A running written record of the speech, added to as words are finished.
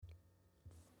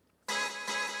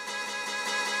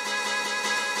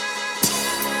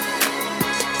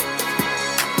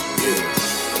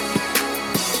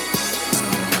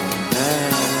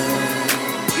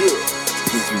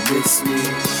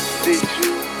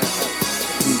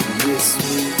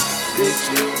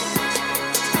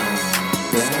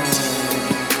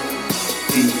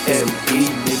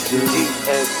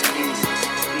What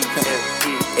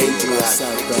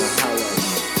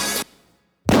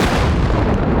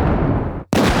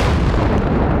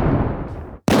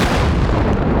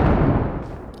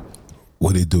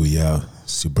it do, y'all?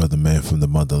 It's your brother man from the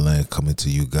motherland coming to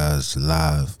you guys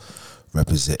live,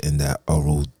 representing that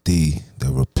ROD, the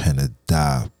Repent or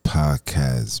Die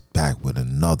podcast, back with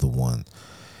another one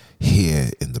here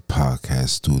in the podcast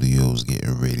studios,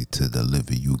 getting ready to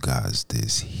deliver you guys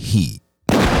this heat.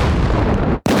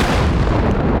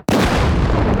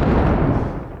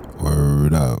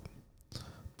 Word up.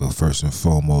 But first and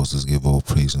foremost, let's give all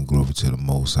praise and glory to the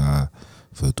Most High,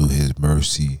 for through his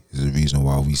mercy is the reason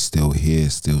why we still here,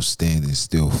 still standing,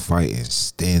 still fighting,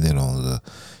 standing on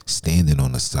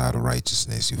the side of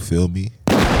righteousness. You feel me?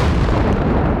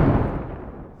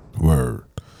 Word.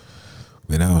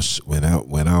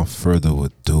 Without further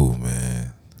ado,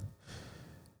 man.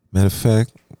 Matter of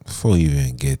fact, before you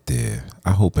even get there,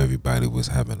 I hope everybody was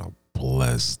having a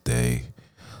blessed day.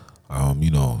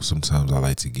 Sometimes I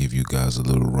like to give you guys a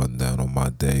little rundown on my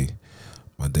day.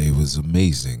 My day was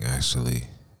amazing, actually.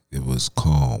 It was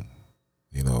calm.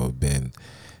 It been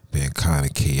kind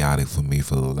of chaotic for me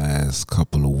for the last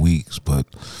couple of weeks, but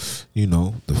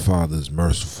the Father's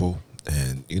merciful,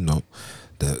 and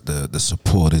the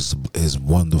support is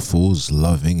wonderful, is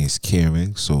loving, is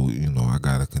caring. So I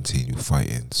gotta continue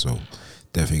fighting. So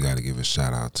definitely gotta give a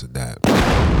shout out to that.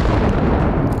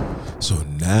 So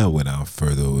now, without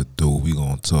further ado, we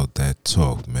gonna talk that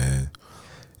talk, man.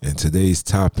 And today's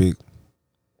topic.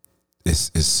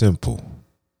 It's simple.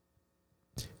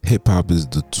 Hip hop is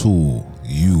the tool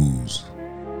used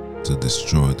to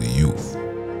destroy the youth.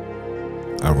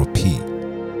 I repeat,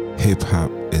 hip hop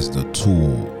is the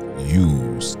tool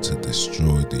used to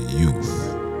destroy the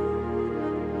youth.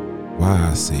 Why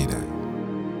I say that?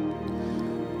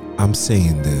 I'm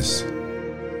saying this,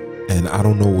 and I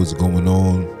don't know what's going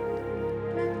on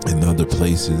in other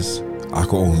places. I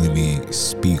can only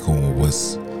speak on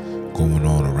what's going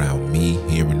on around me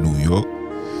here in New York,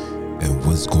 and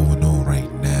what's going on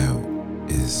right now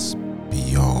is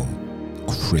beyond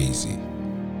crazy.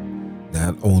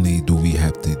 Not only do we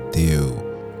have to deal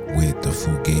with the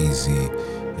fugazi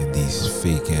and these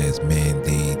fake ass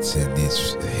mandates and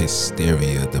this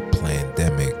hysteria, the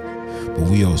pandemic, but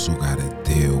we also gotta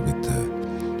deal with the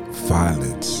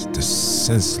violence, the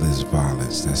senseless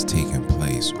violence that's taking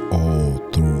place all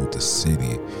through the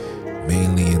city,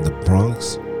 mainly in the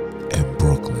Bronx and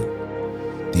Brooklyn.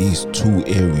 These two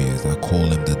areas, I call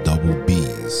them the double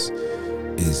B's,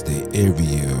 is the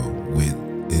area with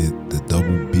the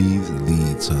double B's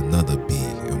lead to another B,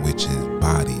 in which is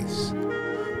bodies.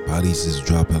 Bodies is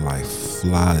dropping like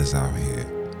flies out here.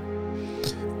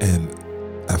 And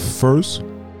at first,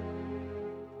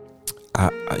 I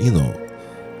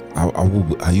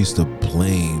used to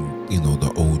blame,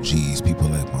 the OGs, people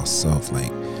like myself,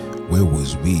 like, where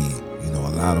was we?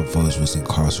 A lot of us was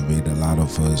incarcerated. A lot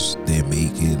of us didn't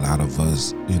make it. A lot of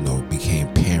us, became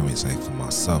parents. Like for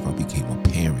myself, I became a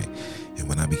parent. And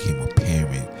when I became a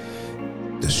parent,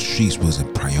 the streets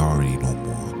wasn't priority no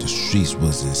more. The streets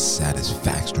wasn't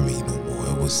satisfactory no more.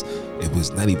 It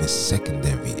was not even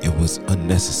secondary. It was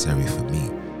unnecessary for me.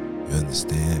 You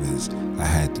understand? I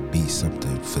had to be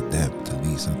something for them, to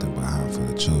leave something behind for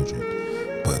the children.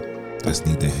 But that's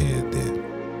neither here nor there.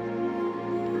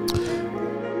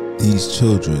 These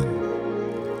children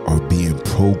are being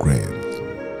programmed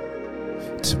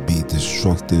to be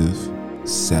destructive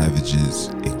savages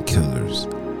and killers.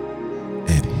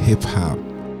 And hip hop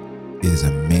is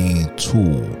a main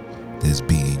tool that's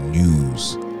being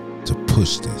used to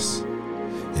push this.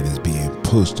 And it's being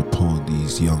pushed upon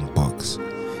these young bucks.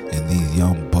 And these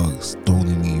young bucks don't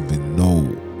even know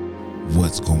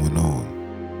what's going on.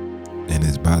 And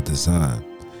it's by design.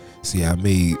 See, I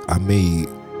made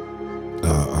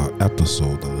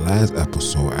episode, the last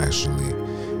episode actually,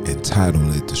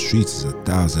 entitled it "The Streets is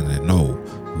 1000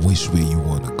 Which Way You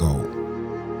Want to Go."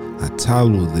 I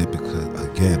titled it because,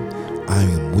 again, I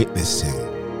am witnessing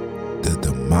the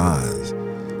demise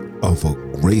of a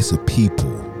race of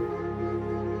people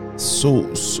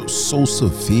so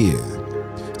severe,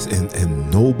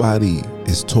 and nobody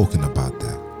is talking about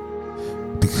that,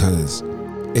 because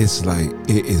it's like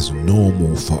it is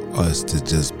normal for us to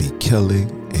just be killing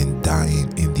and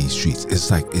dying in these streets. It's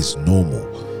like it's normal.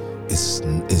 It's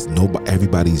nobody.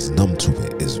 Everybody's numb to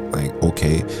it. It's like,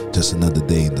 okay, just another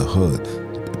day in the hood,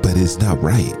 but it's not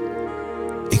right.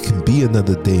 It can be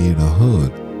another day in the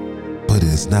hood, but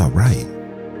it's not right.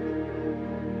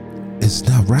 It's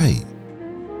not right.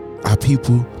 Our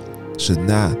people should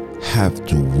not have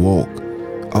to walk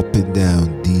up and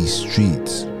down these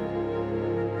streets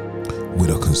with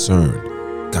a concern.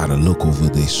 gotta look over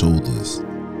their shoulders.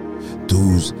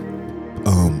 Dudes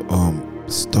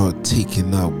start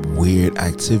taking up weird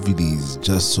activities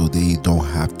just so they don't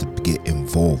have to get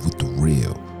involved with the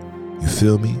real. You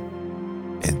feel me?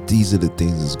 And these are the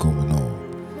things that's going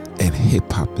on. And hip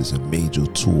hop is a major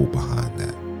tool behind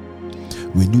that.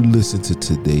 When you listen to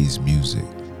today's music,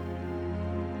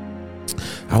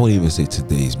 I won't even say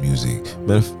today's music,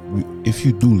 but if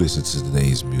you do listen to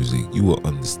today's music, you will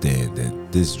understand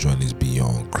that this joint is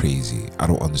beyond crazy. I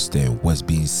don't understand what's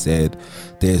being said.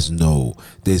 There's no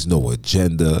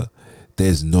agenda.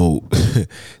 There's no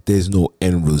there's no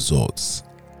end results.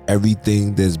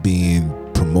 Everything that's being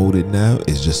promoted now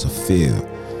is just a fear.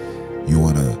 You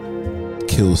want to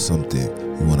kill something,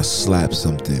 you want to slap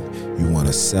something, you want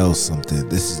to sell something.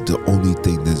 This is the only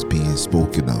thing that's being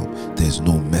spoken of. There's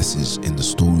no message in the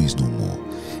stories no more.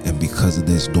 And because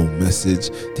there's no message,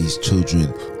 these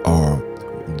children are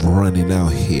running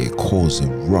out here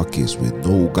causing ruckus with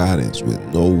no guidance, with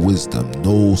no wisdom,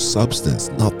 no substance,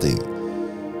 nothing.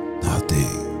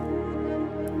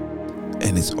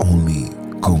 And it's only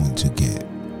going to get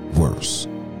worse.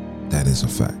 That is a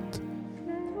fact.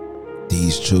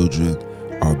 These children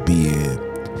are being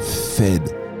fed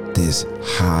this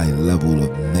high level of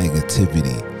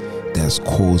negativity that's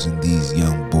causing these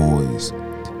young boys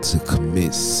to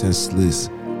commit senseless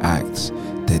acts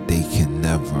that they can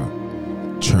never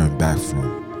turn back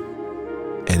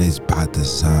from. And it's by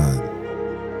design.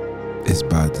 It's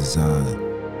by design.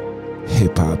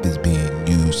 Hip-hop is being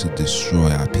used to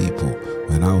destroy our people.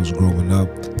 When I was growing up,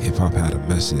 hip-hop had a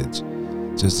message.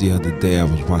 Just the other day, I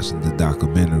was watching the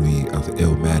documentary of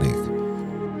Illmatic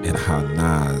and how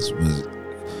Nas was,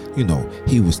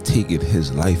 he was taking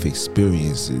his life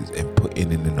experiences and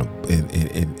putting it in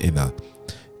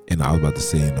I was about to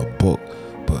say in a book,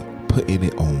 but putting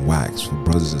it on wax for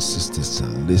brothers and sisters to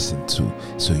listen to,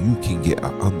 so you can get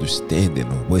an understanding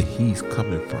of where he's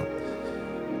coming from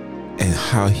and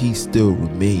how he still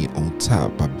remained on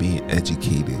top by being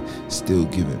educated, still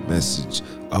giving message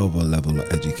of a level of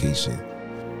education.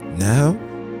 Now,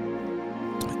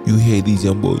 you hear these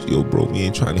young boys, yo bro, we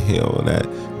ain't trying to hear all that.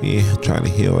 We ain't trying to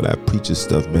hear all that preacher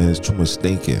stuff, man. It's too much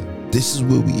thinking. This is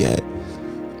where we at.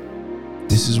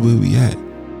 This is where we at.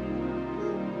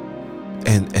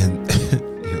 And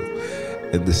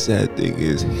and the sad thing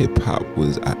is, hip hop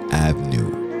was an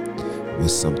avenue,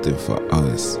 was something for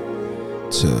us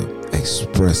to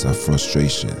express our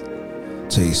frustration,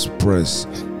 to express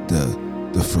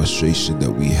the frustration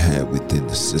that we had within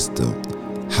the system,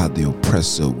 how the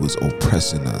oppressor was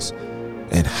oppressing us,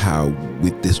 and how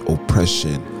with this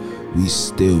oppression we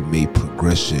still made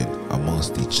progression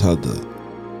amongst each other. You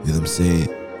know what I'm saying?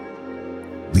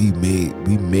 We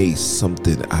made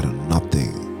something out of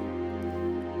nothing.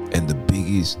 And the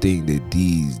biggest thing that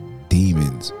these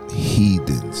demons,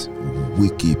 heathens,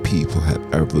 wicked people have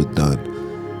ever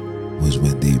done was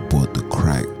when they brought the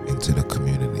crack into the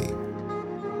community.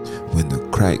 When the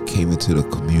crack came into the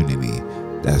community,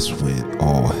 that's when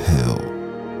all hell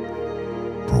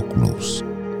broke loose.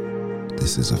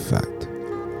 This is a fact.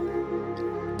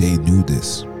 They knew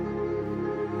this.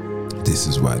 This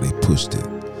is why they pushed it.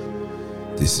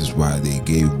 This is why they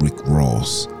gave Rick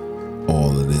Ross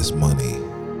all of this money,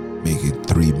 making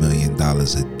 $3 million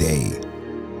a day.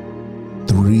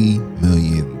 $3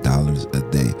 million a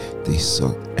day. They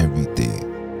sucked everything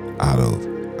out of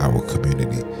our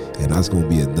community. And that's going to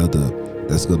be another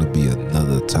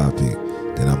topic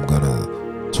that I'm going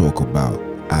to talk about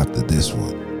after this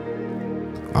one.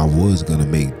 I was going to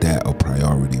make that a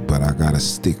priority, but I got to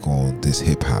stick on this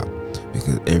hip hop,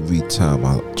 because every time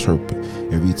I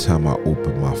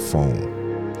open my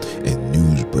phone and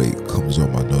news break comes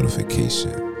on my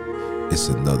notification, it's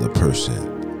another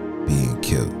person being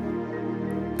killed.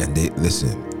 And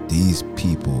these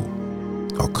people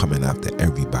are coming after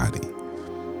everybody.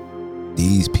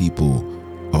 These people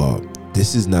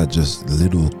this is not just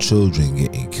little children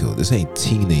getting killed. This ain't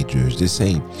teenagers. This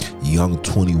ain't young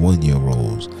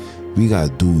 21-year-olds. We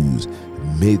got dudes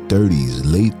mid-30s,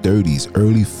 late 30s,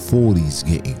 early 40s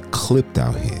getting clipped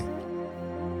out here.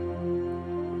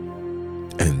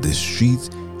 And the streets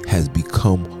has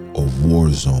become a war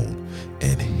zone,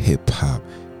 and hip-hop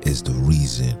is the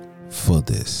reason for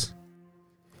this.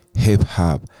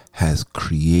 Hip-hop has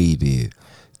created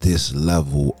this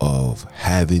level of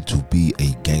having to be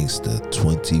a gangster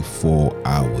 24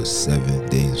 hours, 7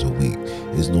 days a week.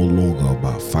 It's no longer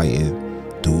about fighting.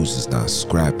 Dudes is not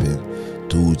scrapping.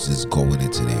 Dudes is going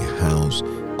into their house,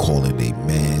 calling their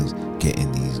mans,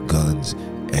 getting these guns,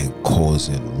 and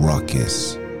causing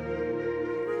ruckus.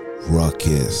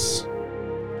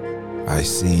 I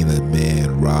seen a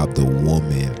man rob a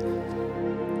woman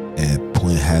and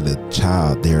Point had a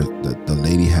child there. The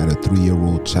lady had a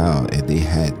 3-year-old child, and they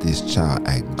had this child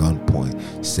at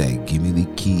gunpoint, said, give me the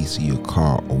keys to your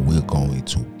car or we're going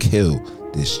to kill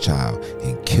this child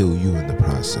and kill you in the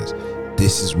process.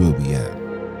 This is where we at.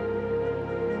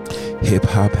 Hip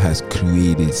hop has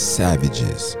created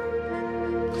savages.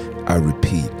 I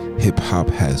repeat, hip hop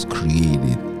has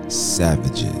created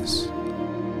savages.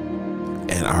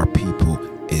 And our people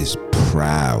is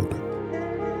proud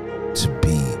to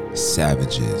be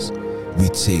savages. We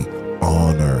take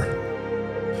honor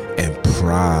and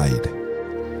pride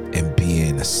in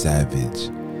being a savage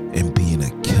and being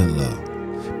a killer,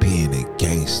 being a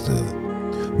gangster.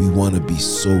 We want to be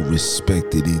so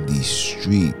respected in these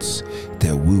streets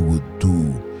that we will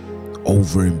do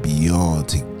over and beyond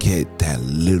to get that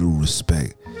little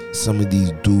respect. Some of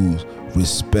these dudes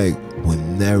respect will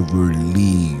never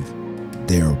leave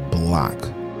their block,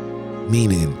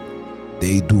 meaning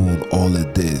they doing all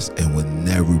of this and will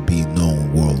never be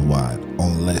known worldwide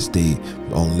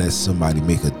unless somebody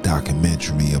make a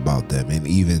documentary about them, and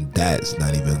even that's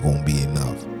not even gonna be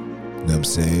enough. You know what I'm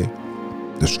saying?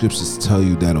 The scriptures tell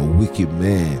you that a wicked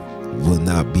man will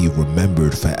not be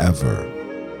remembered forever.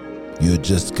 You're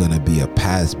just gonna be a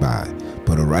pass-by.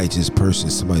 But a righteous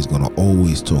person, somebody's gonna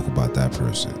always talk about that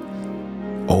person.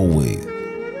 Always.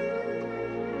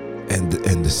 And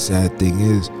the sad thing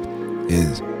is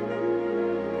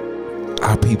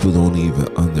our people don't even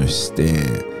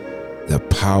understand the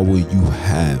power you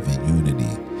have in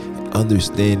unity.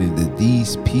 Understanding that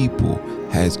these people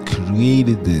has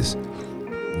created this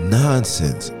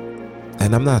nonsense.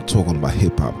 And I'm not talking about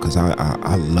hip hop, because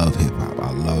I love hip hop.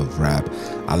 I love rap.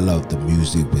 I love the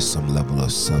music with some level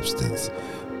of substance.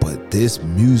 But this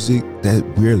music that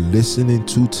we're listening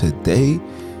to today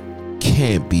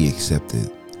can't be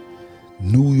accepted.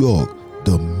 New York,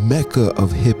 the mecca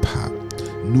of hip hop.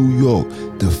 New York,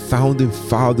 the founding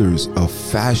fathers of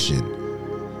fashion.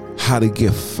 How to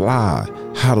get fly,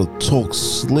 how to talk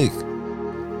slick,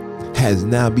 has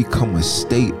now become a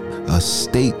state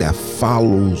that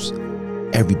follows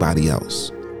everybody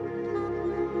else.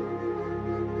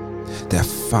 That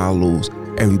follows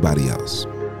everybody else.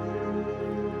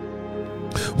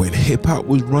 When hip hop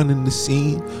was running the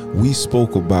scene, we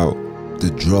spoke about the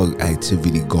drug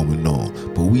activity going on,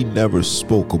 but we never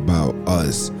spoke about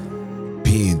us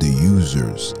being the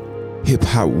users. Hip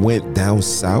hop went down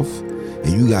south, and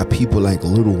you got people like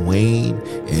Lil Wayne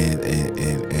and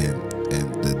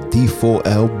the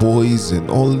D4L boys and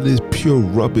all of this pure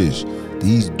rubbish.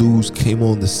 These dudes came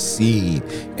on the scene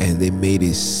and they made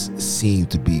it seem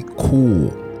to be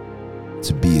cool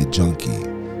to be a junkie,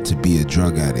 to be a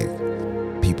drug addict.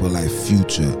 People like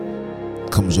Future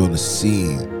comes on the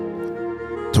scene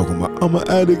talking about, I'm an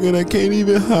addict and I can't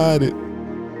even hide it.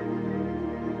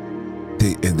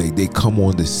 They come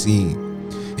on the scene,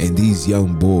 and these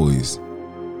young boys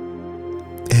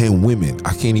and women,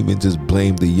 I can't even just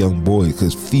blame the young boys,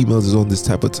 because females is on this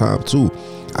type of time too.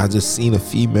 I just seen a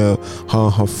female, her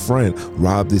and her friend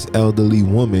rob this elderly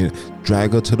woman,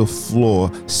 drag her to the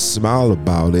floor, smile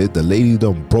about it. The lady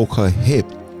done broke her hip,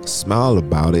 smile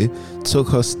about it, took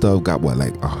her stuff, got what,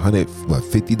 like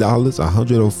 $50,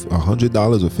 $100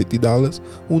 or $50,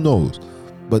 who knows?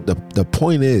 But the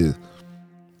point is,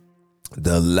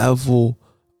 the level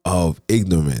of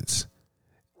ignorance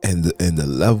and the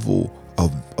level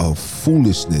of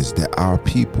foolishness that our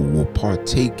people will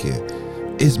partake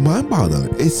in is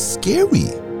mind-boggling. It's scary.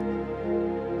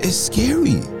 It's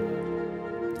scary.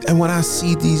 And when I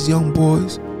see these young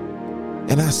boys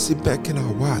and I sit back and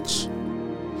I watch,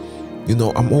 you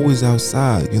know, I'm always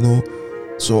outside, you know,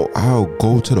 so I'll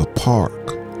go to the park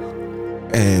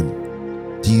and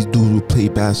these dudes will play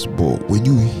basketball. When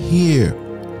you hear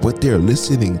what they're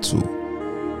listening to,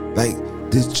 like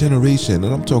this generation,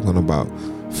 and I'm talking about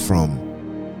from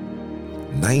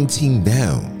 19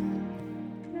 down,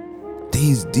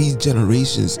 these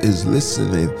generations is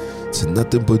listening to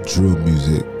nothing but drill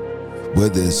music,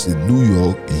 whether it's in New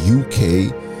York,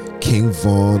 UK, King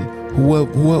Von,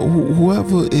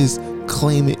 whoever is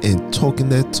claiming and talking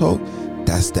that talk,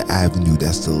 that's the avenue,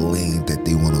 that's the lane that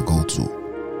they want to go to.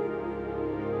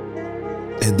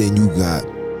 And then you got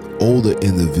older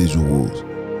individuals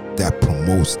that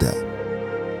promotes that,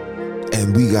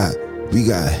 and we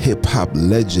got hip hop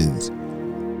legends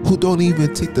who don't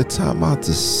even take the time out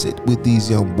to sit with these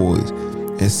young boys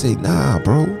and say, nah,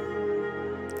 bro,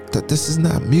 that this is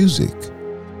not music.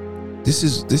 This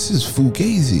is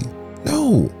fugazi.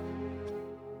 No.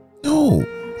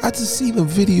 I just seen a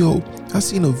video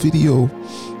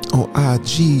on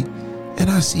IG, and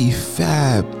I see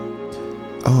Fab,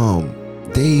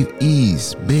 Dave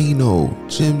East, Mano,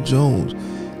 Jim Jones,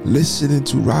 listening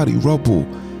to Rowdy Rubble,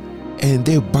 and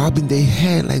they're bobbing their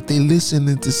head like they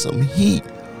listening to some heat.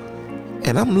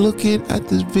 And I'm looking at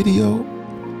this video,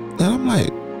 and I'm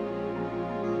like,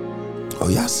 oh,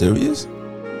 y'all serious?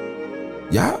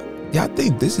 Y'all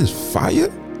think this is fire?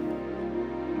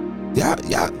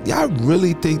 Y'all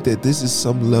really think that this is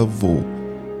some level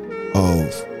of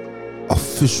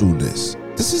officialness?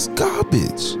 This is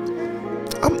garbage.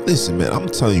 Listen, man, I'm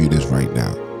telling you this right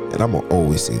now, and I'm gonna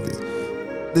always say this.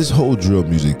 This whole drill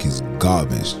music is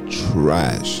garbage,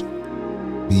 trash,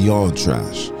 beyond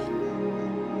trash.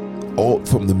 All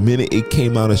from the minute it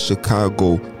came out of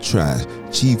Chicago, trash.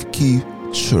 Chief Keef,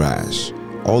 trash.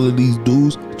 All of these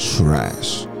dudes,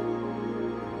 trash.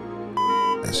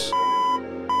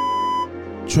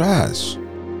 Trash.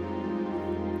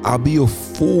 I'll be a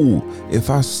fool if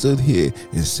I stood here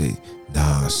and say,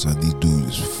 nah, son, these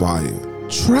dudes is fire.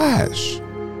 Trash.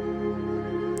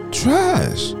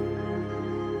 Trash.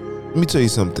 Let me tell you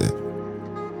something.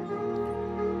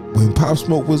 When Pop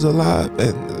Smoke was alive,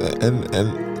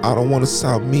 and I don't want to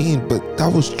sound mean, but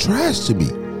that was trash to me.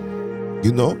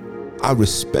 You know, I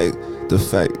respect the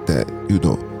fact that, you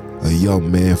know, a young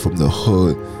man from the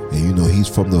hood, and you know he's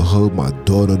from the hood. My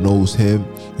daughter knows him.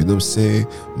 You know what I'm saying?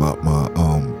 My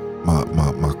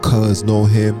cuz know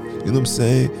him. You know what I'm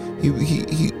saying?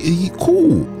 He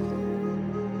cool.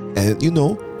 And you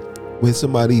know, when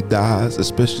somebody dies,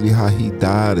 especially how he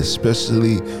died,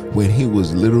 especially when he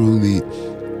was literally,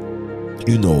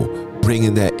 you know,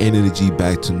 bringing that energy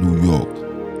back to New York.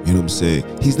 You know what I'm saying?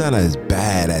 He's not as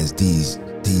bad as these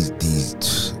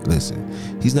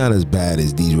listen, he's not as bad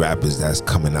as these rappers that's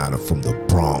coming out from the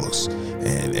Bronx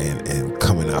and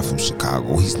coming out from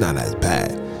Chicago. He's not as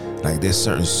bad. Like, there's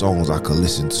certain songs I could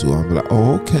listen to, I'm like,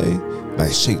 oh, okay.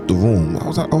 Like Shake the Room. I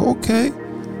was like, oh, okay.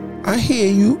 I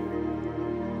hear you.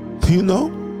 You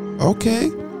know? Okay.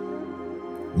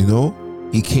 You know?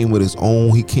 He came with his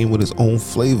own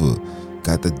flavor.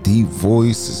 Got the deep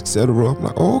voice, etc. I'm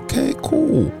like, oh, okay,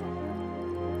 cool.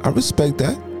 I respect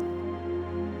that.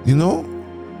 You know?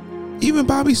 Even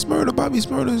Bobby Smurda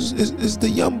is the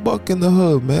young buck in the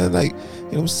hood, man. Like, you know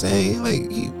what I'm saying?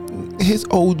 Like, his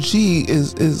OG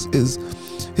is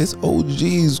his OG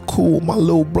is cool. My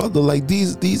little brother, like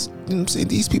these, you know what I'm saying?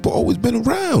 These people always been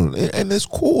around, and it's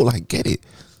cool. I get it.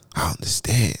 I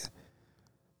understand.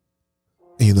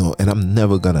 You know, and I'm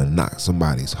never gonna knock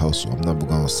somebody's hustle. I'm never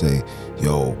gonna say,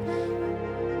 yo,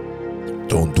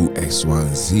 don't do X, Y,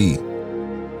 and Z.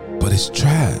 But it's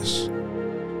trash.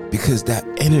 Because that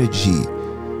energy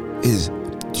is,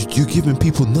 you're giving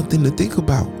people nothing to think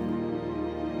about.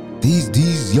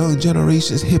 These young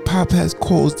generations, hip hop has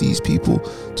caused these people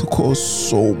to cause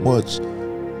so much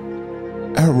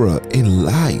error in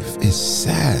life. It's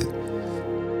sad.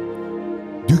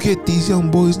 You get these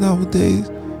young boys nowadays,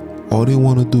 all they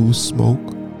want to do is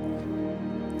smoke,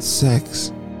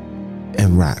 sex,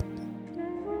 and rap.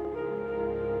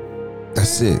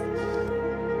 That's it.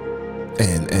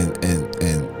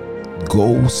 And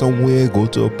go somewhere, go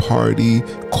to a party,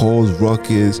 cause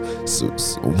ruckus. So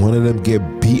one of them get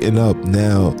beaten up.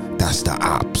 Now that's the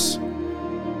ops.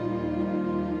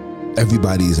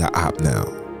 Everybody's an op now.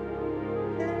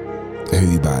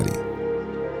 Everybody.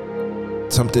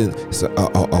 Something,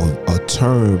 a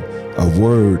term, a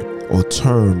word or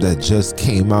term that just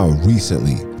came out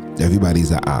recently.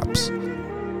 Everybody's an ops.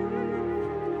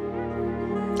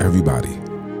 Everybody.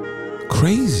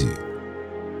 Crazy.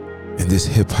 And this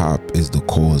hip hop is the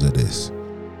cause of this.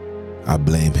 I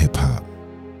blame hip hop.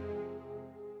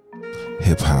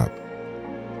 Hip hop.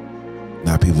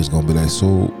 Now people's gonna be like,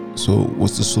 so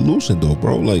what's the solution though,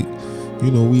 bro? Like,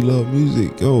 you know, we love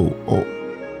music, yo. Oh,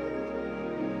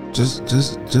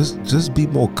 just be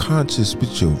more conscious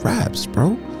with your raps,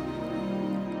 bro.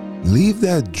 Leave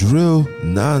that drill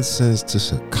nonsense to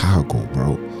Chicago,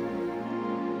 bro.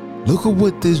 Look at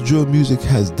what this drill music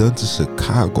has done to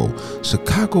Chicago.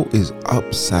 Chicago is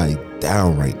upside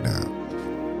down right now.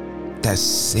 That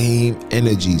same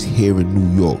energy is here in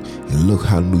New York. And look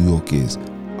how New York is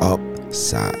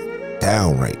upside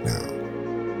down right now.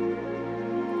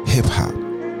 Hip hop.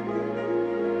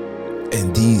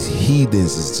 And these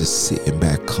heathens is just sitting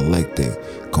back collecting,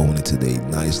 going into their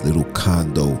nice little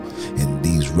condo, and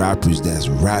these rappers that's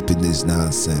rapping this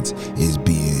nonsense is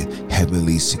being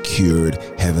heavily secured,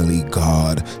 heavily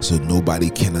guarded, so nobody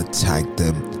can attack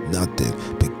them, nothing.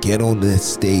 But get on that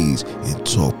stage and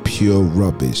talk pure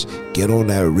rubbish. Get on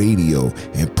that radio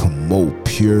and promote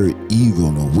pure evil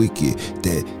and wicked,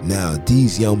 that now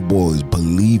these young boys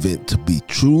believe it to be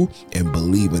true and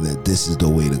believing that this is the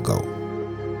way to go.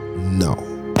 No.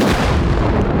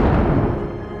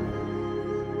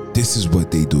 This is what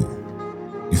they do.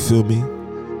 You feel me?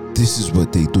 This is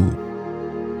what they do.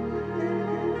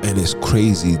 And it's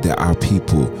crazy that our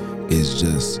people is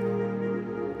just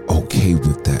okay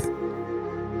with that.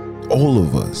 All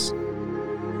of us.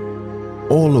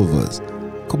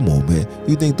 Come on, man.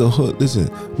 You think the hood, listen,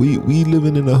 we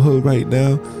living in the hood right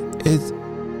now.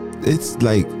 It's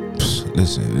like,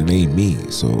 listen, it ain't me.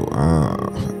 So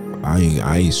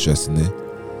I ain't stressing it.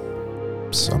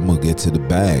 So I'm gonna get to the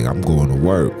bag. I'm going to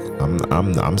work.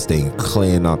 I'm staying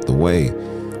clean out the way.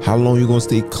 How long you gonna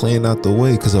stay clean out the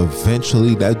way? Because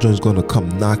eventually that joint's gonna come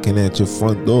knocking at your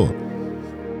front door.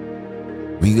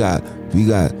 We got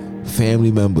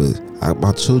family members.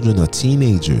 My children are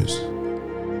teenagers.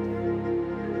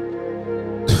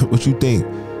 What you think?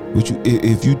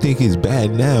 If you think it's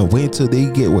bad now, wait until they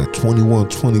get 21,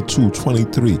 22,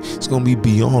 23. It's gonna be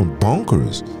beyond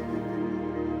bonkers.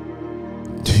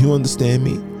 Do you understand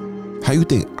me? How you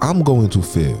think I'm going to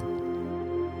feel?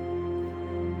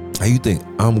 How you think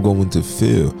I'm going to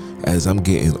feel as I'm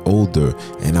getting older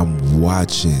and I'm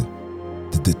watching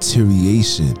the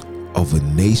deterioration of a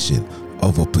nation,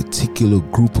 of a particular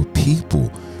group of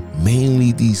people,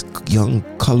 mainly these young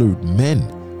colored men,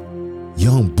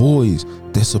 young boys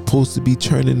that's supposed to be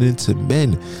turning into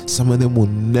men. Some of them will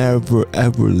never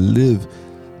ever live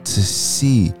to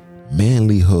see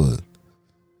manlyhood.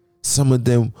 Some of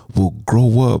them will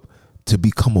grow up to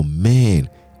become a man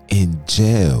in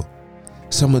jail.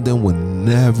 Some of them will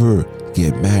never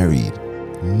get married,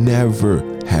 never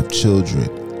have children,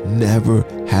 never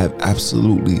have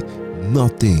absolutely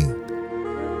nothing.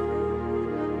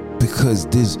 Because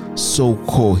this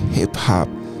so-called hip-hop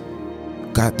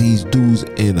got these dudes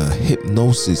in a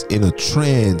hypnosis, in a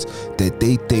trance, that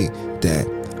they think that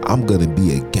I'm gonna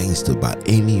be a gangster by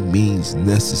any means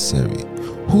necessary.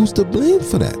 Who's to blame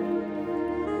for that?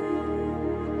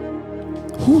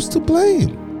 Who's to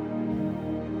blame?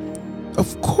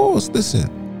 Of course, listen.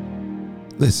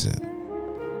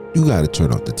 You gotta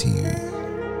turn off the TV.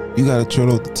 You gotta turn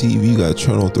off the TV. You gotta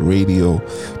turn off the radio.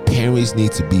 Parents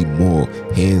need to be more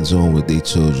hands-on with their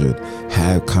children.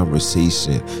 Have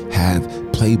conversation.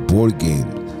 Play board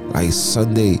games. Like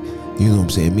Sunday, you know what I'm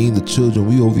saying? Me and the children,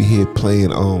 we over here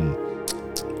playing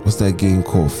what's that game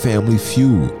called? Family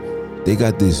Feud. They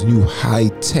got this new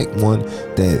high-tech one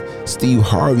that Steve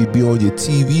Harvey be on your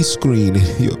TV screen.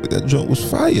 That joint was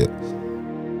fire.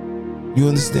 You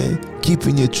understand?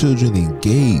 Keeping your children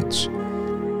engaged.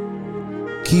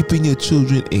 Keeping your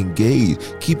children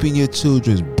engaged. Keeping your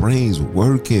children's brains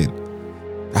working.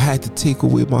 I had to take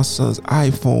away my son's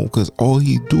iPhone because all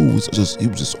he do was he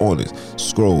was just on it.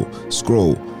 Scroll.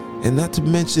 And not to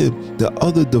mention the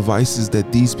other devices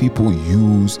that these people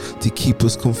use to keep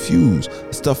us confused.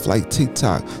 Stuff like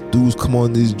TikTok. Dudes come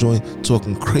on this joint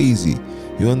talking crazy.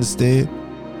 You understand?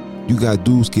 You got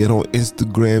dudes get on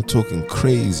Instagram talking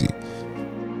crazy.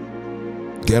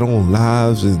 Get on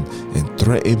lives and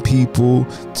threaten people,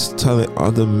 just telling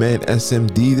other men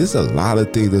SMD. There's a lot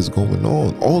of things that's going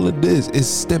on. All of this is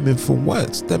stemming from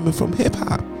what? Stemming from hip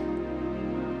hop.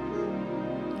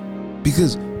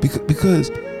 Because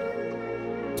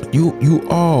you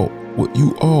are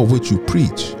what you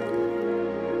preach.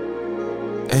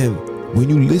 And when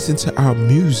you listen to our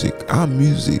music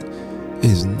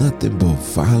is nothing but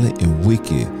violent and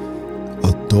wicked,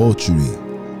 adultery.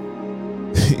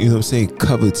 You know what I'm saying?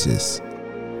 Covetous.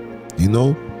 You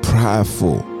know?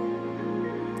 Prideful.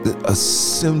 A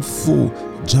sinful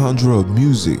genre of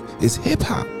music is hip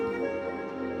hop.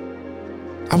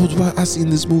 I seen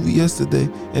this movie yesterday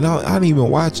and I didn't even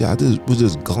watch it. I was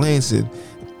just glancing.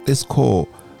 It's called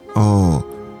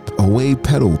Away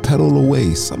Pedal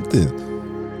Away, something.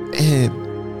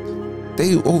 And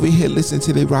they over here listening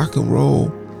to their rock and roll.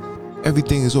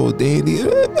 Everything is all dandy.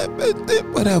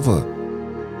 Whatever.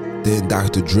 Then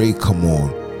Dr. Dre come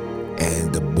on,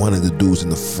 and one of the dudes in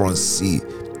the front seat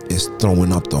is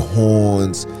throwing up the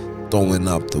horns, throwing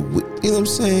up the, you know what I'm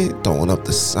saying? Throwing up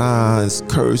the signs,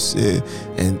 cursing,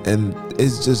 and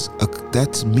it's just,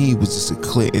 that to me was just a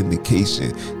clear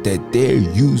indication that they're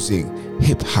using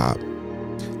hip hop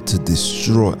to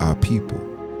destroy our people.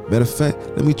 Matter of fact,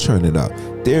 let me turn it up.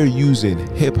 They're using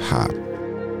hip hop.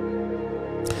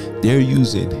 They're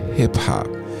using hip hop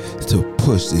to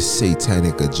push this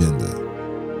satanic agenda.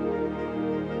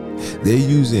 They're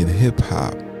using hip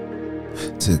hop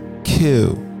to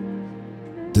kill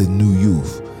the new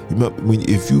youth.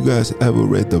 If you guys ever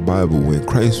read the Bible, when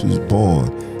Christ was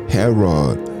born,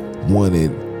 Herod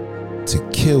wanted to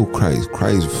kill Christ.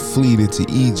 Christ fled into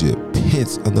Egypt.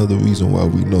 Hence another reason why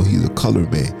we know he's a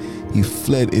colored man. He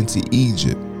fled into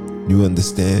Egypt. You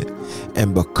understand?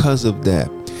 And because of that,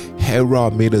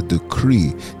 Herod made a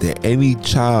decree that any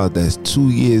child that's 2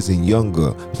 years and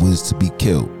younger was to be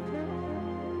killed.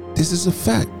 This is a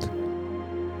fact.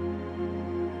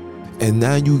 And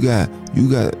now you got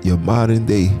your modern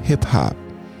day hip hop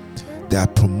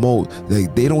that promote,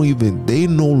 like they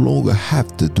no longer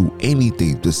have to do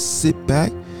anything. Just sit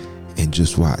back and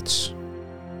just watch.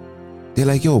 They're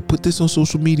like, yo, put this on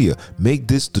social media, make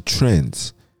this the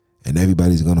trends, and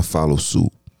everybody's gonna follow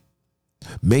suit.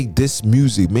 Make this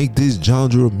music, make this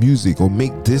genre of music, or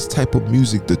make this type of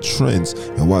music the trends,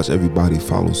 and watch everybody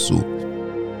follow suit.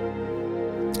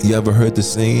 You ever heard the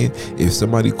saying, if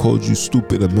somebody called you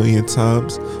stupid 1,000,000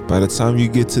 times, by the time you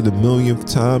get to the 1,000,000th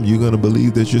time, you're gonna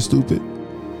believe that you're stupid?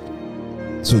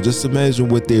 So just imagine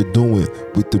what they're doing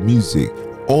with the music.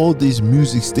 All these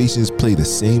music stations play the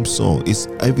same song.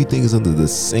 Everything is under the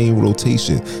same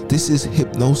rotation. This is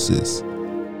hypnosis.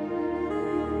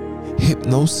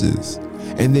 Hypnosis.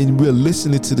 And then we're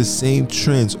listening to the same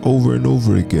trends over and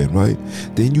over again, right?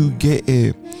 Then you get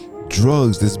in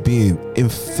drugs that's being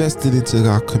infested into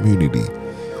our community.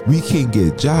 We can't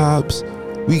get jobs.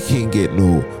 We can't get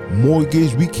no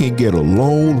mortgage. We can't get a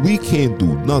loan. We can't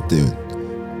do nothing.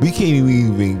 We can't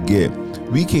even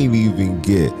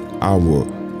get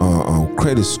our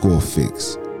credit score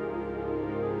fixed.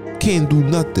 Can't do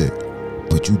nothing.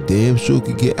 But you damn sure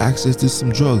can get access to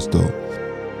some drugs though.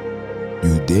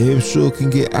 You damn sure can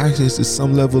get access to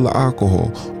some level of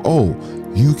alcohol. Oh,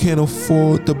 you can't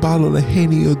afford the bottle of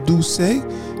Henny or Douce?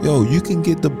 Yo, you could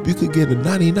get a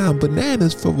 99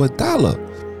 bananas for $1.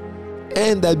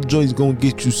 And that joint's gonna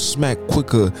get you smacked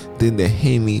quicker than the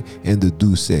Henny and the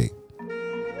Douce.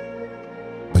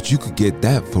 But you could get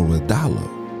that for $1.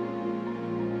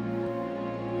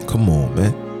 Come on,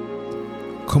 man.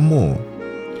 Come on.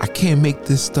 I can't make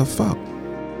this stuff up.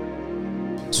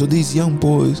 So these young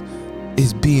boys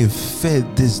is being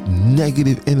fed this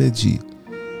negative energy.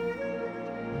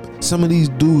 Some of these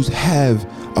dudes have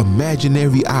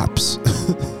imaginary ops.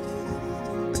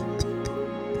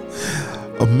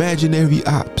 Imaginary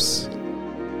ops.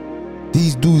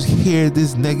 These dudes hear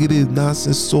this negative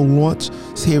nonsense so much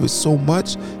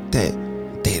that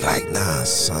they like, nah,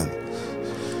 son.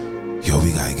 Yo,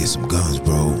 we gotta get some guns,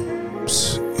 bro.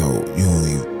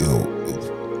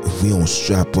 If we don't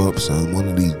strap up, son, one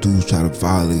of these dudes try to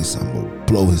violate something, I'm gonna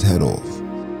blow his head off.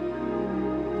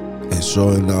 And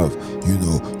sure enough, you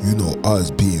know,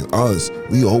 us being us,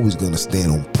 we always gonna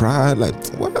stand on pride. Like,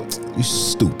 what? You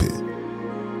stupid,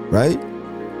 right?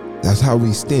 That's how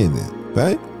we standing,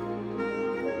 right?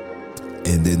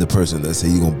 And then the person that say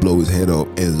you gonna blow his head off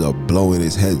ends up blowing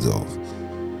his heads off.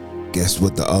 Guess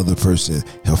what the other person,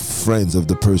 her friends of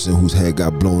the person whose head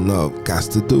got blown up, got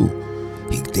to do?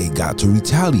 They got to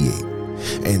retaliate.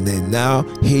 And then now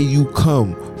here you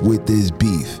come with this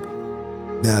beef.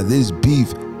 Now this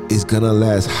beef is gonna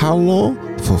last how long?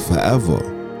 For forever.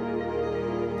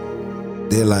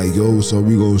 They're like, yo, so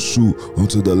we gonna shoot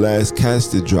until the last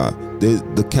casket drop.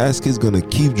 The casket's gonna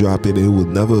keep dropping and it will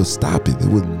never stop it. It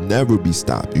will never be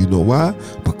stopped. You know why?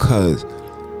 Because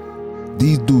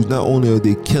these dudes, not only are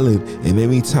they killing, and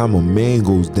every time a man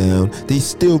goes down, they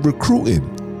still recruiting.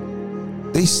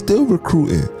 They still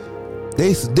recruiting.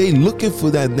 They looking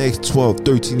for that next 12,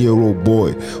 13-year-old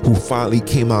boy who finally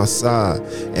came outside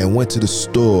and went to the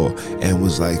store and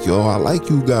was like, yo, I like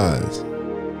you guys.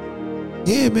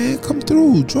 Yeah, man, come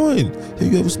through, join. Have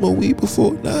you ever smoked weed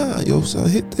before? Nah, yo, son,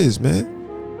 hit this, man.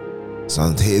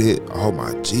 Son, hit it. Oh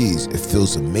my jeez, it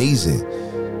feels amazing.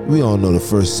 We all know the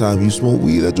first time you smoke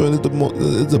weed, that joint is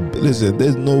listen,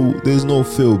 there's no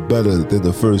feel better than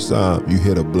the first time you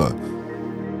hit a blunt.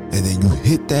 And then you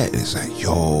hit that, and it's like,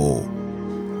 yo.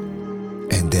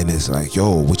 And then it's like,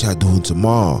 yo, what y'all doing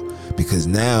tomorrow? Because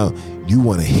now you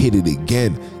want to hit it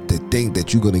again to think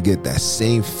that you're going to get that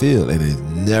same feel, and it's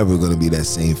never going to be that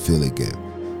same feel again.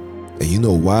 And you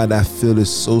know why that feel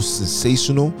is so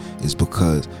sensational? It's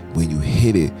because when you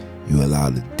hit it, you allow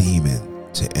the demon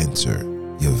to enter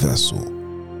your vessel.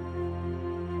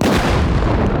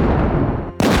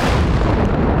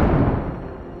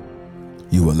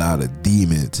 You allow the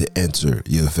demon to enter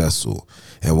your vessel.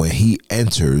 And when he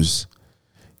enters,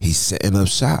 he's setting up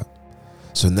shop.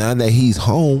 So now that he's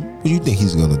home, what do you think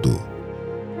he's gonna do?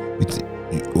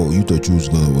 You thought you was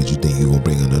gonna, what you think he's gonna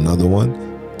bring in another one?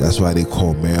 That's why they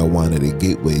call marijuana the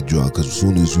gateway drug, because as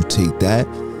soon as you take that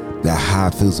high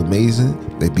feels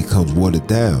amazing, that becomes watered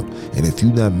down. And if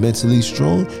you're not mentally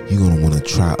strong, you're gonna wanna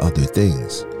try other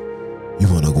things. You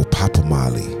wanna go pop a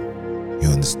Molly. You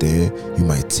understand? You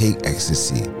might take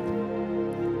ecstasy.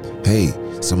 Hey,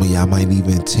 some of y'all might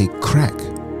even take crack,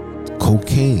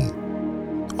 cocaine,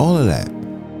 all of that.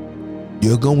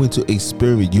 You're going to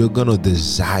experience, you're going to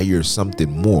desire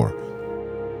something more.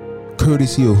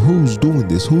 Courtesy of who's doing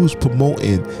this, who's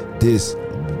promoting this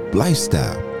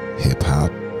lifestyle. hip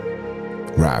hop,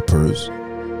 rappers,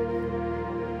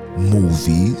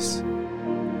 movies,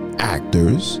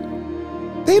 actors.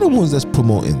 They the ones that's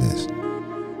promoting this.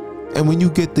 And when you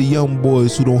get the young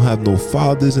boys who don't have no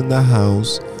fathers in the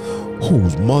house,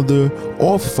 whose mother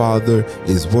or father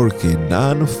is working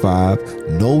 9 to 5,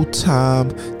 no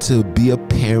time to be a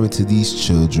parent to these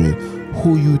children,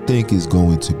 who you think is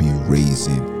going to be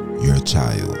raising your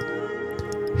child?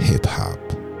 Hip hop.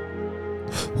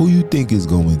 Who you think is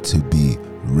going to be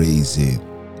raising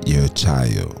your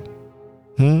child?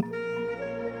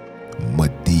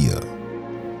 Medea.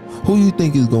 Who you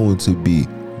think is going to be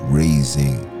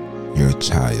raising your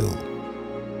child?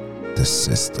 The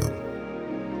system.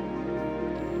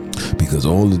 Because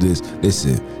all of this,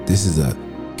 listen, this is a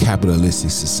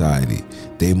capitalistic society.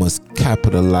 They must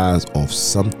capitalize off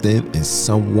something and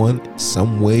someone,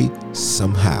 some way,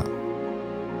 somehow.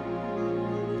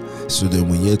 So that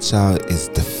when your child is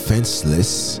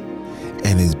defenseless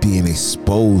and is being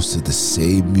exposed to the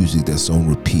same music that's on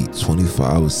repeat 24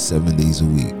 hours, 7 days a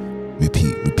week,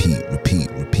 repeat,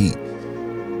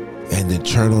 and then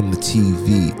turn on the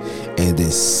TV and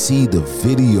then see the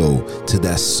video to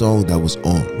that song that was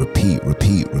on repeat.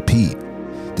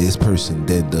 This person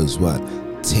then does what?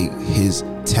 Take his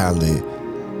talent,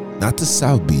 not to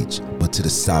South Beach, but to the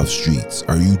South Streets.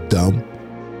 Are you dumb,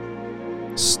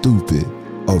 stupid,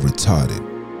 or retarded?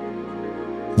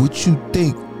 What you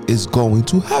think is going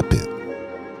to happen?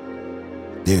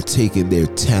 They're taking their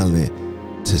talent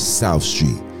to South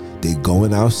Street. They're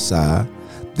going outside.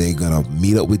 They're gonna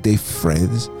meet up with their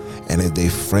friends, and if their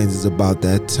friends is about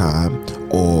that time,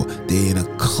 or they in a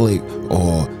clique,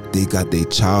 or they got their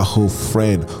childhood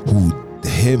friend who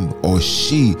him or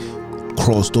she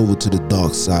crossed over to the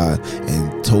dark side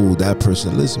and told that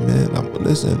person, listen man, I'm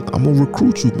gonna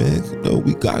recruit you, man. No,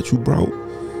 we got you, bro.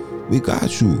 We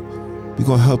got you. We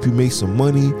gonna help you make some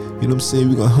money. You know what I'm saying?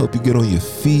 We gonna help you get on your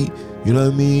feet. You know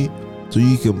what I mean? So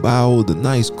you can buy all the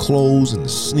nice clothes and the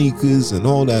sneakers and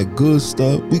all that good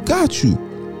stuff. We got you.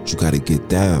 But you gotta get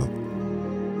down.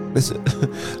 Let's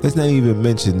not even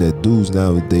mention that dudes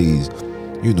nowadays,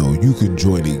 you know, you can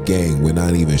join a gang with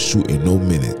not even shooting no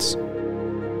minutes.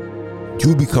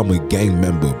 You become a gang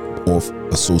member of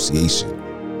association.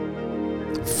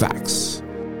 Facts.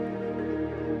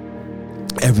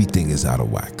 Everything is out of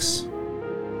wax.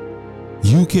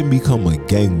 You can become a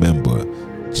gang member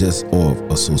just off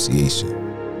association.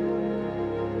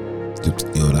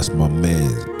 Yo, that's my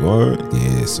man. Word?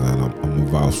 Yeah, son, I'm gonna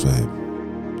vouch for him.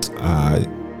 Alright.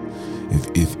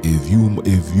 If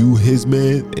you his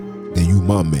man, then you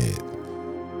my man.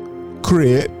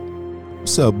 Crip.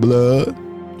 What's up, blood?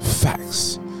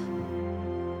 Facts.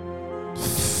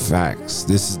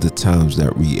 This is the times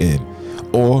that we in.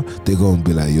 Or they're gonna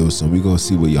be like, yo, son, we gonna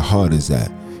see where your heart is at.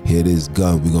 Here this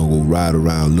gun, we gonna go ride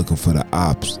around looking for the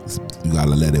ops. You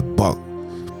gotta let it buck.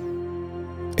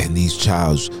 And these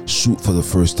childs shoot for the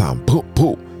first time. Poop,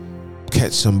 poop.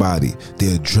 Catch somebody.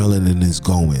 Their adrenaline is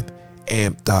going.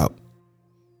 Amped up.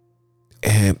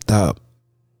 And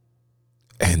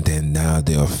then now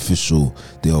they're official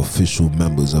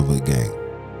members of a gang.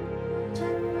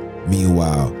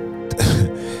 Meanwhile,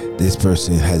 this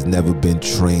person has never been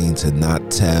trained to not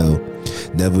tell,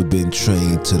 never been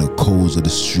trained to the codes of the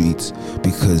streets,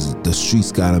 because the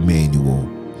streets got a manual,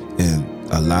 and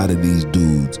a lot of these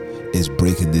dudes is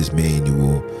breaking this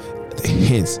manual.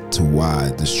 Hence to why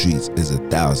the streets is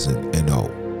 1,000-0.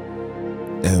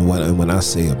 And when I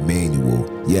say a manual,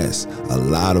 yes, a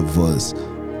lot of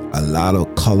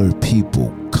colored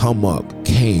people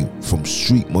came from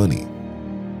street money.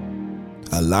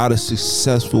 A lot of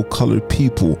successful colored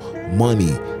people,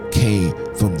 money came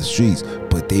from the streets,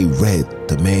 but they read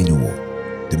the manual.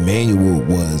 The manual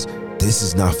was, this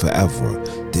is not forever.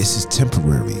 This is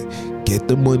temporary. Get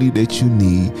the money that you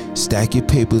need, stack your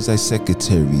papers as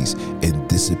secretaries, and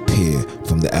disappear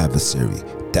from the adversary.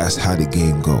 That's how the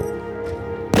game go.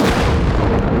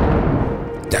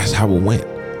 That's how it went.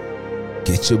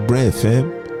 Get your bread,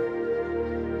 fam.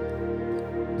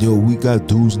 Yo, we got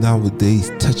dudes nowadays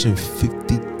touching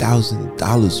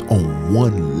 $50,000 on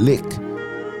one lick.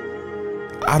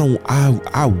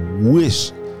 I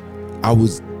wish I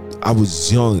was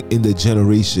young in the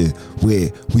generation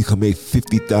where we could make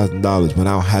 $50,000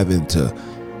 without having to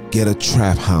get a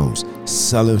trap house,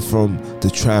 selling from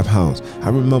the trap house. I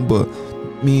remember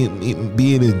me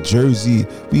being in Jersey,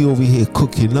 we over here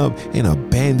cooking up in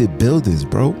abandoned buildings,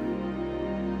 bro.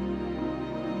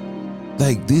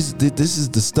 Like this is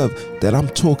the stuff that I'm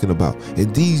talking about.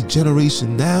 And these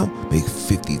generations now make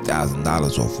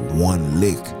 $50,000 off one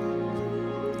lick.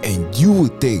 And you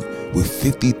would think with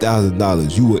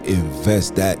 $50,000, you would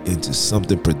invest that into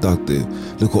something productive.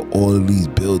 Look at all of these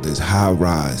buildings, high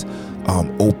rise,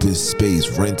 open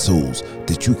space, rentals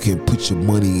that you can put your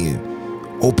money in.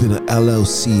 Open an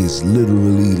LLC is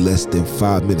literally less than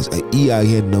 5 minutes. An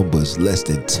EIN number is less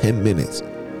than 10 minutes.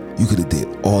 You could have did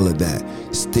all of that.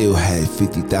 Still had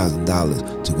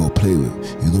 $50,000 to go play with.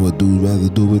 You know what dudes rather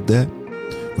do with that?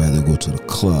 Rather go to the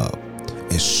club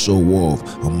and show off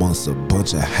amongst a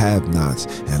bunch of have-nots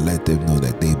and let them know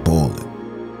that they balling.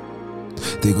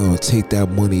 They're gonna take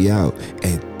that money out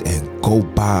and go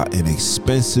buy an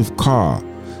expensive car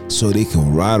so they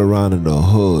can ride around in the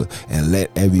hood and let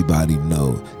everybody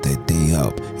know that they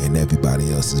up and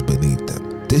everybody else is beneath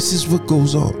them. This is what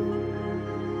goes on.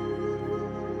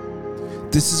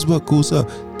 This is what goes on.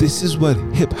 This is what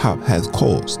hip-hop has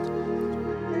caused.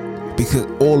 Because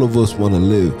all of us want to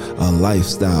live a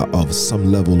lifestyle of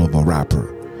some level of a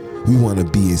rapper. We want to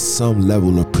be in some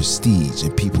level of prestige,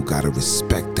 and people got to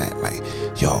respect that. Like,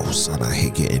 yo, son, out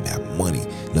here getting that money,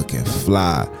 looking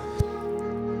fly.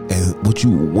 And what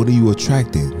are you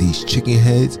attracting? These chicken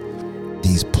heads,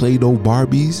 these Play-Doh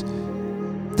Barbies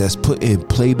that's putting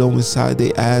Play-Doh inside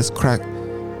their ass crack,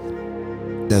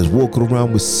 that's walking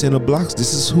around with cinder blocks.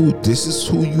 This is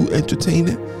who you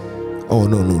entertaining? Oh,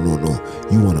 no.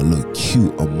 You want to look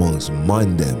cute amongst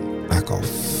them like a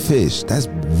fish. That's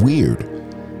weird.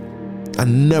 I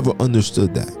never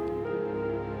understood that.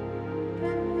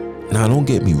 Now, don't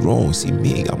get me wrong. See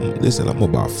me, I'm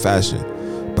about fashion,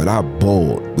 but I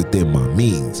ball within my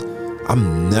means.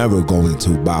 I'm never going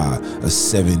to buy a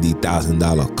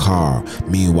 $70,000 car.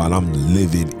 Meanwhile, I'm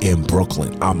living in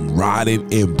Brooklyn. I'm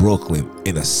riding in Brooklyn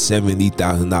in a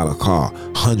 $70,000 car,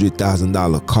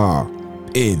 $100,000 car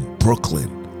in Brooklyn.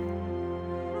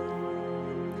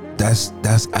 That's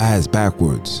ass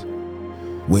backwards.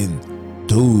 When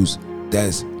dudes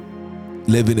that's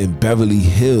living in Beverly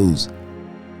Hills,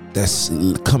 that's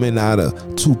coming out of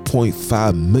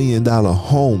 $2.5 million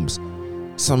homes,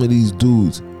 some of these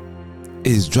dudes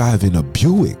is driving a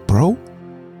Buick, bro.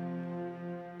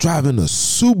 Driving a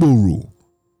Subaru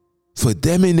for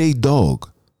them and they dog.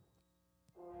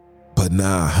 But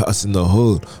nah, us in the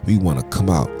hood, we want to come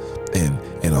out in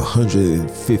a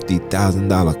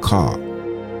 $150,000 car.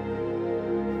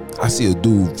 I see a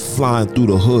dude flying through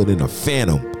the hood in a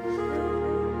Phantom.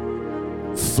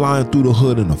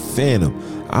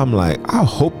 I'm like, I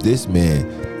hope this man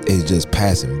is just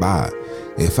passing by.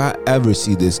 If I ever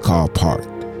see this car parked,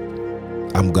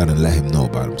 I'm gonna let him know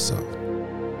about himself.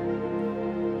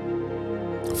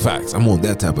 Facts, I'm on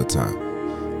that type of time.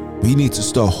 We need to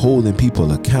start holding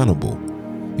people accountable.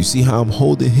 You see how I'm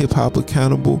holding hip hop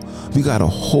accountable? We gotta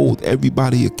hold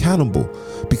everybody accountable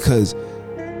because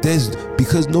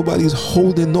nobody's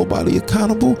holding nobody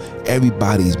accountable.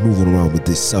 Everybody's moving around with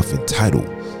this self-entitled.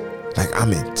 Like,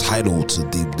 I'm entitled to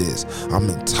do this. I'm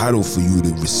entitled for you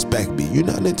to respect me. You're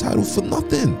not entitled for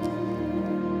nothing.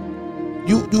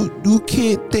 You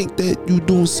can't think that you're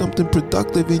doing something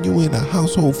productive and you in a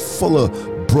household full of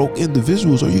broke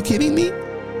individuals. Are you kidding me?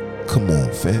 Come on,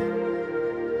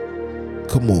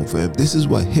 fam. This is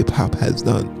what hip hop has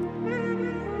done.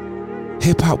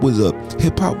 Hip hop was a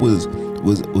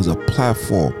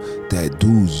platform that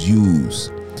dudes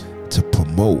use to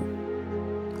promote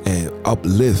and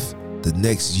uplift the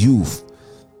next youth.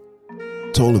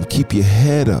 Told them, keep your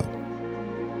head up.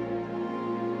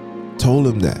 Told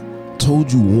him that.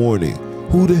 Told you, warning.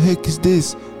 Who the heck is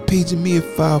this? Paging me at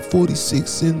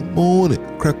 5:46 in the morning,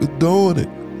 crack of dawn.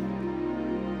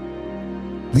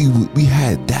 We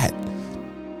had that.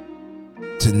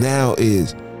 To now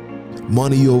is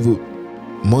money over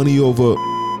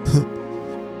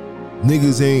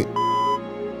niggas ain't.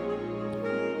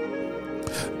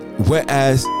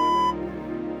 Whereas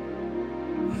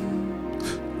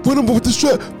when I'm with the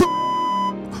strap,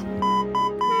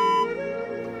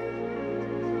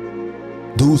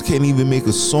 dudes can't even make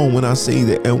a song when I say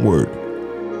the N-word.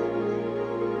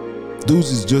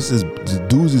 Dudes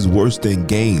is worse than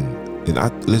Game. And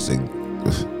listen,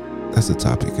 that's a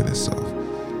topic in itself.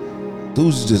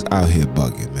 Dudes is just out here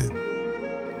bugging, man.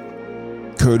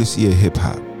 Courtesy of hip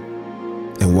hop.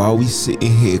 And while we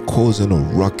sitting here causing a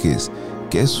ruckus,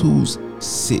 guess who's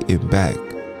sitting back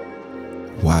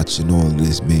watching all of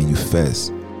this manifest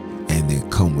and then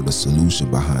come with a solution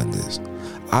behind this?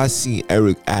 I seen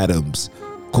Eric Adams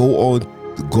go on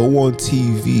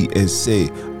TV and say,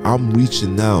 I'm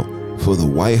reaching out for the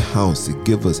White House to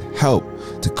give us help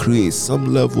to create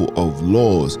some level of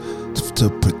laws to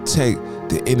protect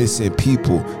the innocent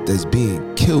people that's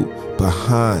being killed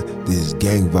behind this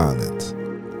gang violence.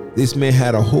 This man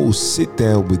had a whole sit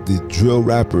down with the drill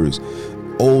rappers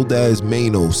old ass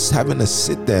Manos having to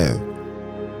sit down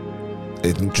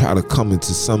and try to come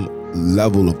into some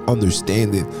level of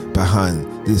understanding behind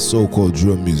this so-called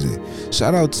drill music.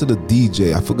 Shout out to the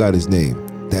DJ, I forgot his name,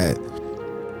 that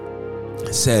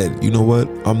said, you know what,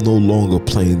 I'm no longer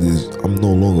playing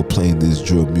this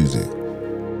drill music.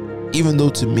 Even though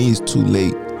to me it's too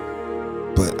late,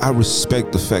 but I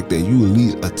respect the fact that you at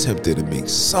least attempted to make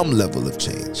some level of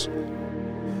change.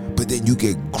 But then you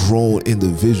get grown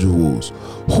individuals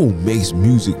who makes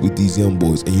music with these young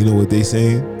boys, and you know what they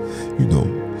saying? We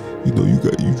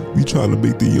trying to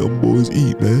make the young boys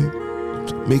eat, man.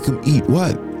 Make them eat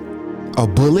what? A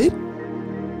bullet?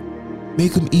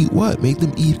 Make them eat what? Make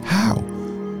them eat how?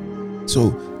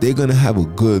 So they're gonna have a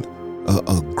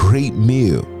great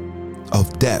meal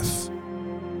of death,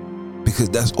 because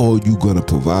that's all you're gonna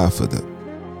provide for them.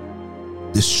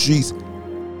 The streets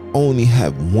only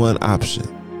have one option,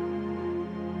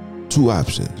 two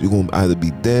options. You're gonna either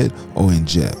be dead or in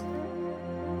jail.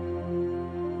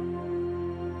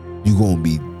 You're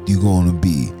gonna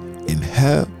be in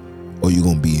hell or you're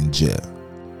gonna be in jail.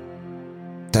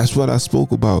 That's what I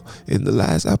spoke about in the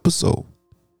last episode.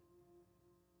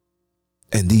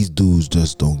 And these dudes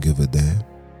just don't give a damn.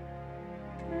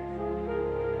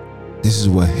 This is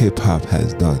what hip-hop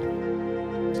has done.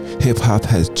 Hip-hop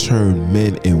has turned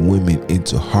men and women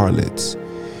into harlots.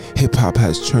 Hip-hop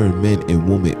has turned men and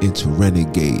women into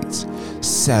renegades,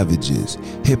 savages.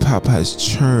 Hip-hop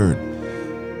has turned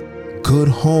good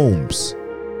homes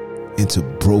into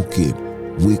broken,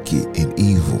 wicked, and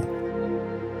evil.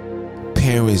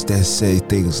 Parents that say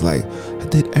things like, I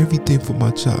did everything for my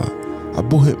child. I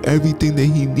bought him everything that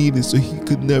he needed so he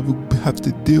could never have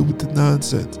to deal with the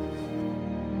nonsense.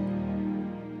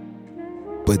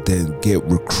 But then get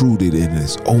recruited and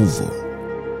it's over.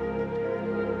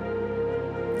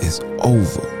 It's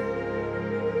over.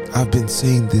 I've been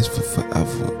saying this for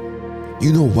forever.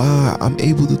 You know why I'm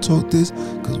able to talk this?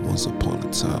 Because once upon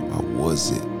a time, I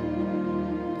wasn't.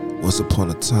 Once upon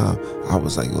a time, I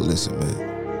was like, yo, listen, man.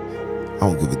 I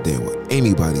don't give a damn what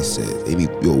anybody says.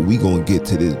 We gonna get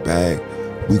to this bag.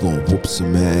 We gonna whoop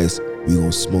some ass. We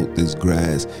gonna smoke this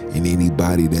grass. And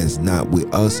anybody that's not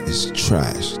with us is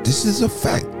trash. This is a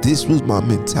fact. This was my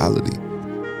mentality.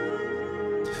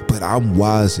 But I'm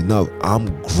wise enough. I'm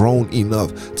grown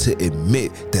enough to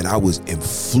admit that I was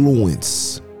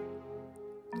influenced.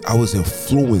 I was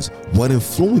influenced. What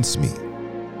influenced me?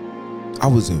 I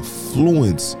was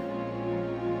influenced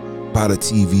by the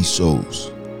TV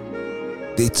shows.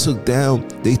 They took down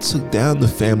the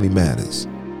Family Matters.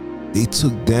 They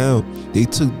took down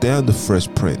the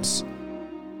Fresh Prince.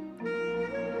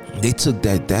 They took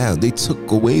that down. They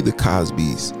took away the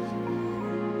Cosbys.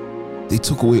 They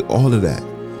took away all of that.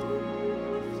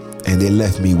 And they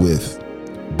left me with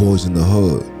Boys in the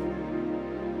Hood.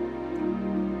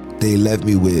 They left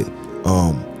me with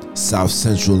South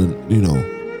Central,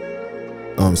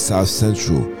 South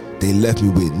Central. They left me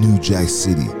with New Jack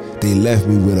City. They left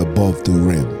me with Above the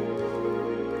Rim.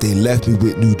 They left me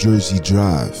with New Jersey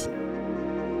Drive.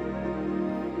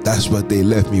 That's what they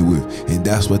left me with. And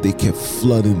that's what they kept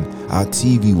flooding our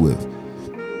TV with.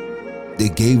 They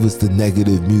gave us the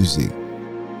negative music.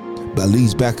 But at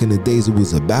least back in the days it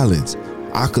was a balance.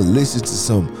 I could listen to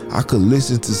some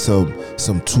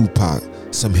Tupac,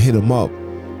 some Hit 'Em Up,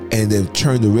 and then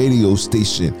turn the radio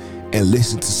station and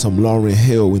listen to some Lauryn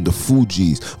Hill and the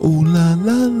Fugees. Ooh la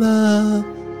la la.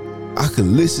 I could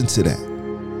listen to that.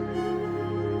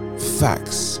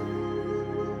 Facts.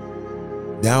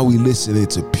 Now we listening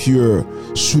to pure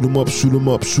shoot 'em up, shoot 'em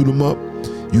up, shoot 'em up.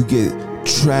 You get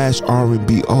trash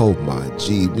R&B. Oh my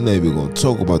G, we're not even gonna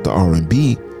talk about the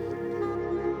R&B.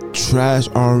 Trash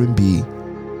R&B.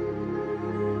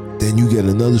 Then you get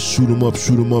another shoot 'em up,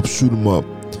 shoot 'em up, shoot 'em up.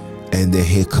 And then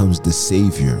here comes the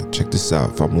savior. Check this out.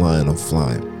 If I'm lying, I'm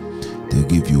flying. They'll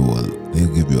give you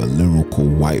a lyrical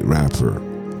white rapper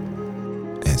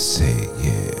and say,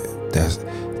 yeah,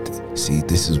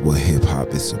 this is what hip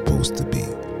hop is supposed to be.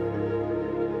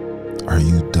 Are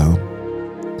you dumb,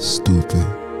 stupid,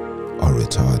 or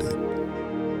retarded?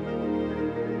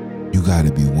 You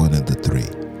gotta be one of the three.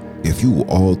 If you were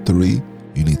all three,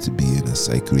 you need to be in a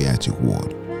psychiatric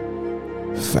ward.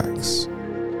 Facts.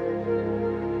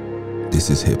 This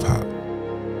is hip hop.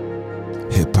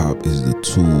 Hip hop is the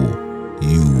tool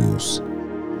used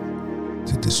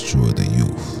to destroy the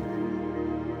youth.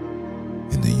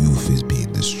 And the youth is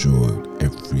being destroyed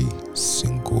every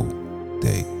single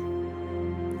day.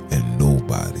 And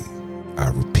nobody, I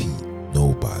repeat,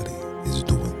 nobody is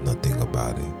doing nothing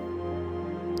about it.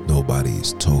 Nobody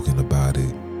is talking about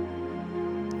it.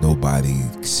 Nobody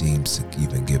seems to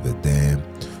even give a damn.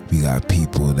 We got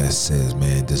people that says,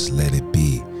 man, just let it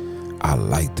be. I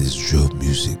like this drill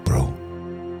music, bro.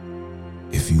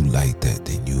 If you like that,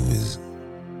 then you is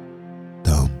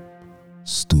dumb,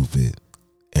 stupid,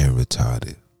 and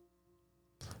retarded.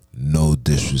 No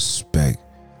disrespect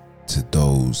to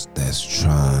those that's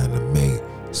trying to make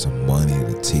some money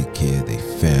to take care of their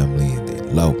family and their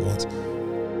loved ones.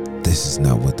 This is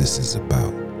not what this is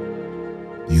about.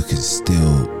 You can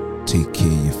still take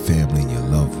care of your family and your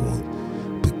loved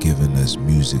one, but giving us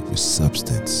music with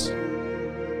substance.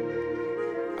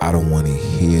 I don't want to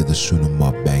hear the shoot 'em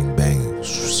up, bang bang,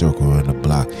 circle around the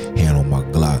block, hand on my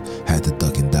Glock, had to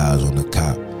duck and dodge on the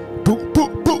cop. Boop,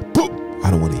 boop, boop, boop.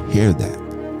 I don't want to hear that.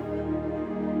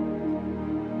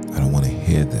 I don't want to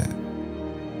hear that.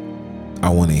 I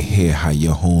want to hear how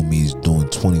your homie's doing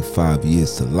 25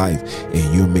 years to life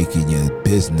and you're making your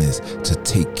business to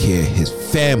take care of his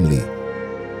family.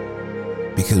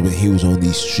 Because when he was on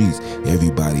these streets,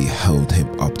 everybody held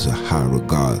him up to high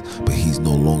regard, but he's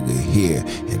no longer here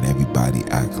and everybody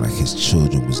act like his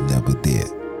children was never there.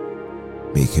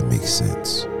 Make it make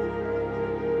sense.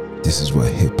 This is what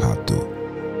hip hop do.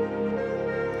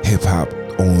 Hip hop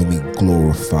only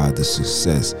glorify the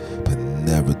success, but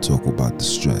never talk about the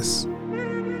stress.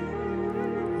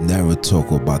 Never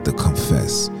talk about the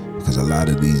confess, because a lot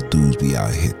of these dudes be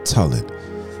out here telling,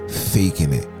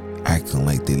 faking it, acting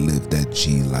like they live that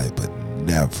G life, but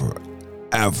never,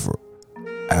 ever,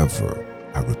 ever,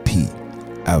 I repeat,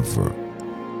 ever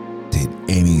did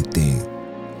anything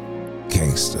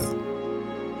gangster.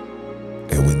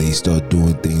 And when they start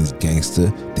doing things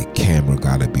gangster, the camera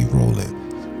gotta be rolling.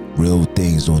 Real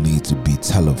things don't need to be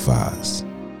televised.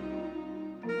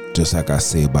 Just like I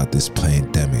say about this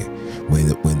pandemic, when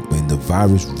the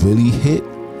virus really hit,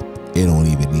 it don't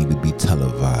even need to be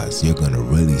televised. You're gonna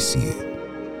really see it.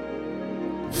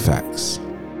 Facts.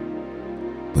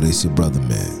 But it's your brother,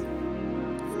 man.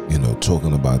 You know,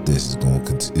 talking about this is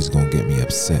gonna get me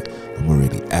upset. I'm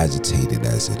already agitated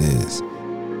as it is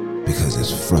because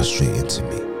it's frustrating to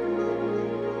me.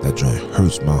 That joint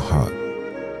hurts my heart.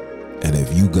 And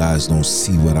if you guys don't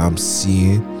see what I'm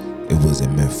seeing, it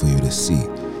wasn't meant for you to see.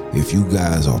 If you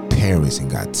guys are parents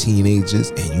and got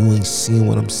teenagers and you ain't seeing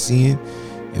what I'm seeing,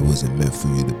 it wasn't meant for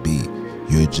you to be.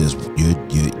 You're just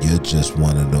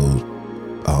one of those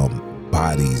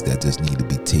bodies that just need to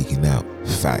be taken out.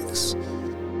 Facts.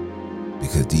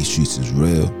 Because these streets is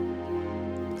real,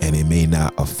 and it may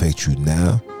not affect you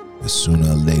now, but sooner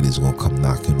or later it's gonna come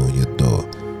knocking on your door.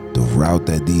 The route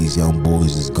that these young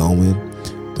boys is going,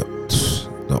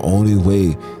 the only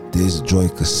way this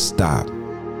joint could stop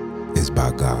is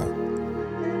by God.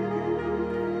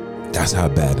 That's how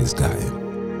bad it's gotten.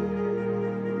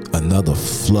 Another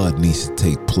flood needs to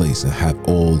take place and have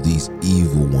all these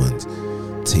evil ones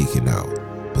taken out.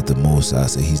 But the Most High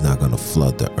said he's not going to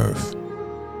flood the earth.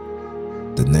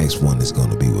 The next one is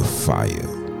going to be with fire.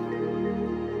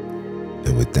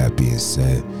 And with that being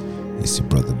said, it's your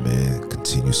brother, man.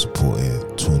 Continue supporting,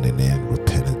 tuning in,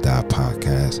 Repent or Die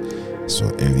podcast. It's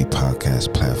on every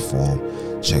podcast platform.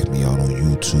 Check me out on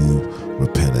YouTube,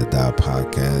 Repent or Die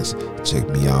podcast. Check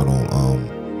me out on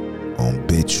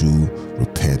BitChute,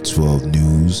 Repent 12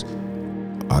 News.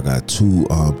 I got two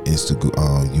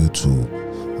Instagram, YouTube.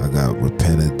 I got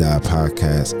Repent or Die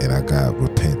podcast and I got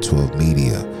Repent 12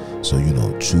 Media. So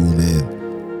tune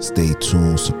in, stay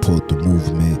tuned, support the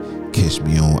movement. Catch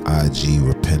me on IG,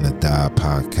 Repent or Die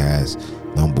podcast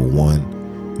 #1.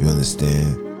 You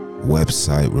understand?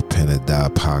 Website,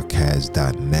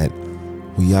 repentorddiepodcast.net.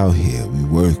 We out here, we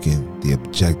working. The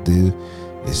objective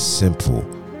is simple.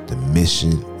 The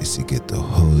mission is to get the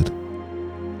hood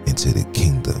into the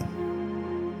kingdom.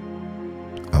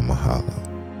 I'ma holla.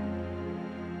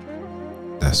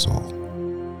 That's all.